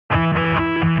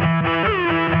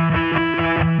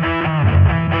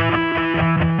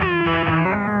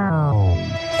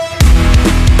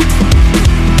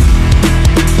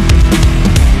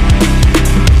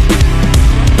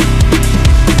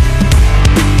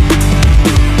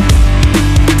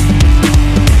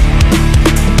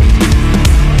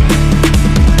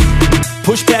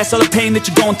push past all the pain that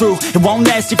you're going through. It won't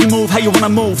last if you move how you wanna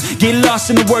move. Get lost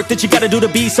in the work that you gotta do to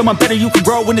be someone better. You can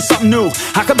grow into something new.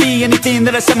 I could be anything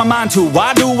that I set my mind to.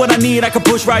 I do what I need, I can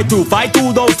push right through. Fight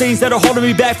through those things that are holding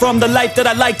me back from the life that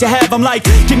I like to have. I'm like,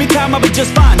 give me time, I'll be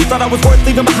just fine. You thought I was worth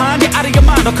leaving behind? Get out of your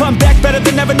mind, I'll come back better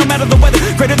than ever, no matter the weather.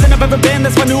 Greater than I've ever been,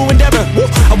 that's my new endeavor. Woo.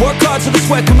 I work hard so the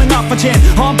sweat coming off my chin.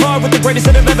 On par with the greatest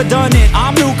that have ever done it.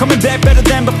 I'm new, coming back better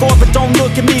than before. But don't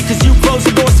look at me, cause you closed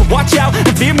the door. So watch out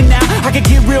and fear me now. I can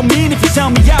get real mean if you sell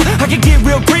me out. I can get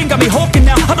real green, got me hulking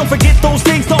now. I don't forget those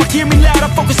things, don't hear me loud. I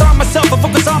focus on myself, I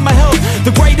focus on my health.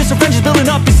 The greatest revenge is building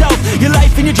up yourself. Your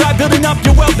life and your drive, building up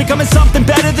your wealth. Becoming something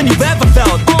better than you've ever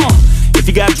felt. If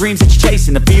you got dreams that you're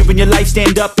chasing, the fear in your life,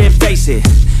 stand up and face it.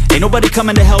 Ain't nobody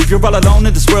coming to help, you're all alone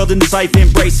in this world, in this life,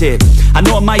 embrace it. I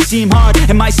know it might seem hard,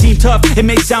 it might seem tough, it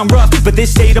may sound rough, but this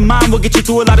state of mind will get you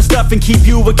through a lot of stuff and keep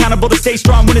you accountable to stay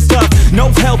strong when it's tough. No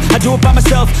help, I do it by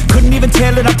myself, couldn't even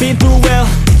tell it I've been through well.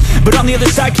 But on the other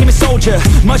side came a soldier,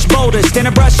 much bolder,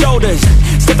 standing broad shoulders.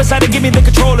 Step aside and give me the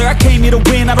controller, I came here to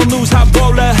win, I don't lose, high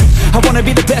roller. I wanna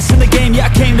be the best in the game, yeah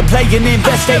I came to play and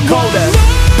invest, stay colder.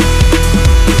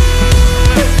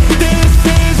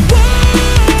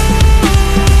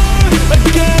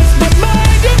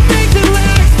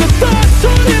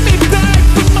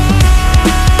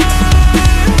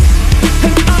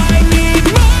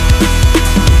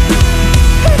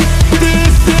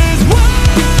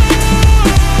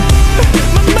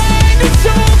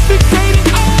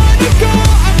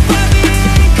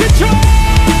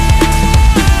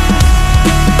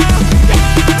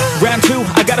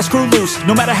 Screw loose,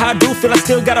 no matter how I do feel, I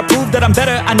still gotta prove that I'm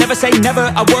better. I never say never,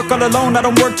 I work all alone, I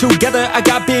don't work together. I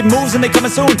got big moves and they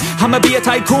coming soon. I'ma be a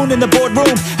tycoon in the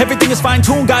boardroom. Everything is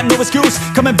fine-tuned, got no excuse.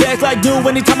 Coming back like new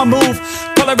anytime I move.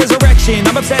 Call it resurrection,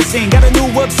 I'm obsessing. Got a new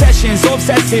obsession, so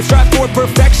obsessive. Strive for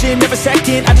perfection, never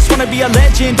second. I just wanna be a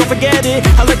legend, don't forget it.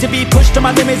 I like to be pushed to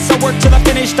my limits, I work till I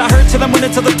finished. I hurt till I'm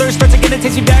winning, till the thirst starts again. It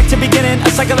takes me back to beginning,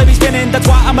 a cycle I be spinning. That's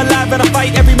why I'm alive and I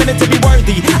fight every minute to be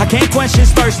worthy. I can't quench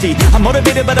this thirsty, I'm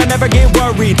motivated but I never get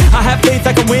worried. I have faith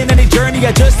I can win any journey.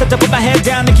 I just have to put my head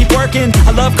down and keep working.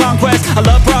 I love conquest, I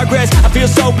love progress. I feel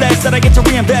so blessed that I get to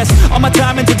reinvest all my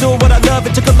time into doing what I love.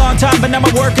 It took a long time, but now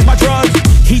my work is my drug.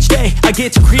 Each day I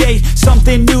get to create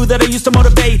something new that I used to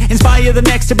motivate. Inspire the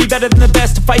next to be better than the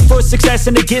best. To fight for success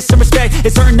and to get some respect.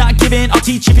 It's earned, not given. I'll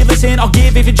teach if you listen, I'll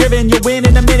give if you're driven. You'll win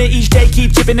in a minute. Each day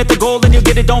keep chipping at the goal and you'll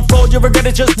get it. Don't fold, you'll regret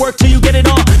it. Just work till you get it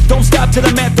on. Don't stop till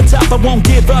I'm at the top. I won't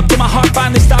give up till my heart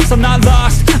finally stops. I'm not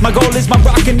lost. My goal is my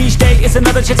rock and each day is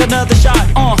another chance, another shot.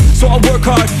 So I'll work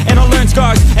hard and I'll learn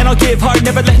scars and I'll give hard,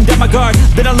 never letting down my guard.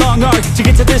 Been a long arc to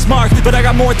get to this mark, but I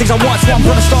got more things I want, so I'm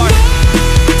gonna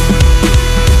start.